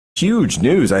huge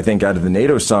news, I think, out of the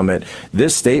NATO summit.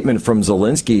 This statement from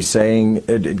Zelensky saying,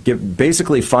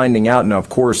 basically finding out, now, of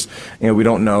course, we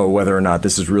don't know whether or not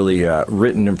this is really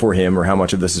written for him or how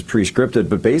much of this is pre-scripted,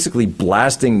 but basically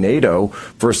blasting NATO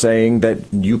for saying that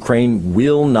Ukraine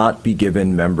will not be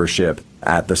given membership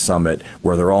at the summit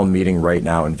where they're all meeting right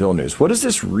now in Vilnius. What does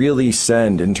this really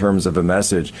send in terms of a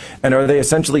message? And are they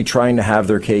essentially trying to have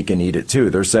their cake and eat it too?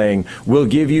 They're saying, we'll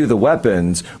give you the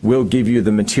weapons, we'll give you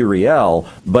the materiel,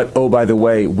 but oh, by the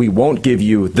way, we won't give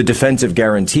you the defensive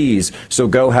guarantees, so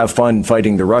go have fun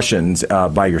fighting the Russians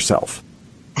by yourself.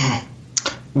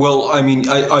 Well, I mean,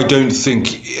 I don't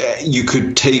think you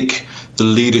could take the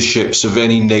leaderships of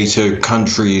any NATO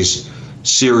countries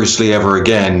seriously ever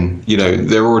again.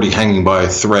 They're already hanging by a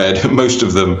thread, most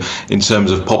of them, in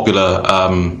terms of popular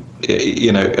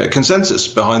consensus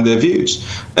behind their views.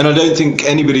 And I don't think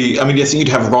anybody, I think you'd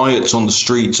have riots on the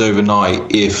streets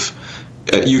overnight if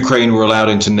Ukraine were allowed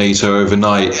into NATO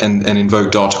overnight and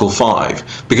invoked Article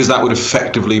 5, because that would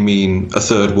effectively mean a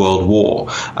third world war.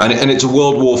 And it's a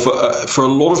world war for a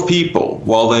lot of people.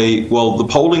 While the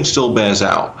polling still bears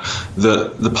out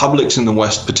that the publics in the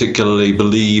West particularly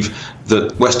believe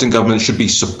that Western governments should be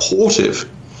supportive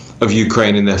of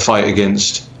Ukraine in their fight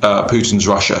against Putin's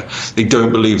Russia. They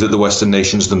don't believe that the Western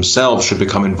nations themselves should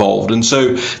become involved. And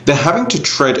so they're having to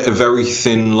tread a very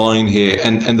thin line here.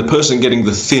 And the person getting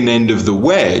the thin end of the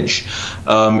wedge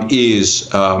is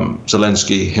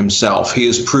Zelensky himself. He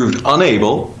has proved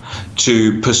unable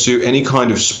to pursue any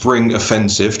kind of spring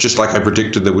offensive, just like I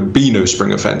predicted there would be no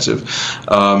spring offensive,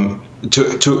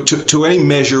 to any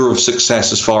measure of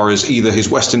success as far as either his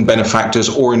Western benefactors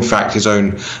or, in fact, his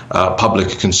own public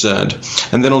are concerned.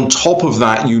 And then on top of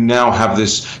that, you now have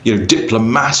this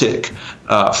diplomatic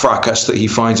fracas that he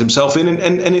finds himself in.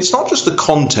 And it's not just the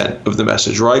content of the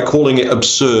message, right? Calling it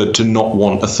absurd to not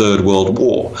want a third world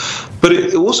war. But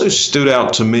it also stood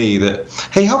out to me that,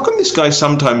 hey, how come this guy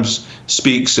sometimes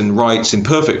speaks and writes in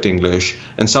perfect English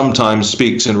and sometimes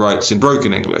speaks and writes in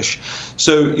broken English?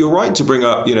 So you're right to bring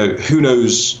up, who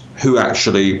knows who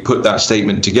actually put that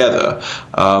statement together.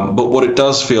 But what it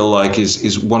does feel like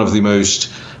is one of the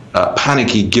most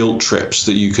panicky guilt trips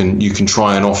that you can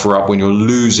try and offer up when you're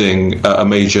losing a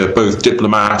major both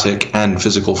diplomatic and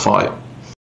physical fight.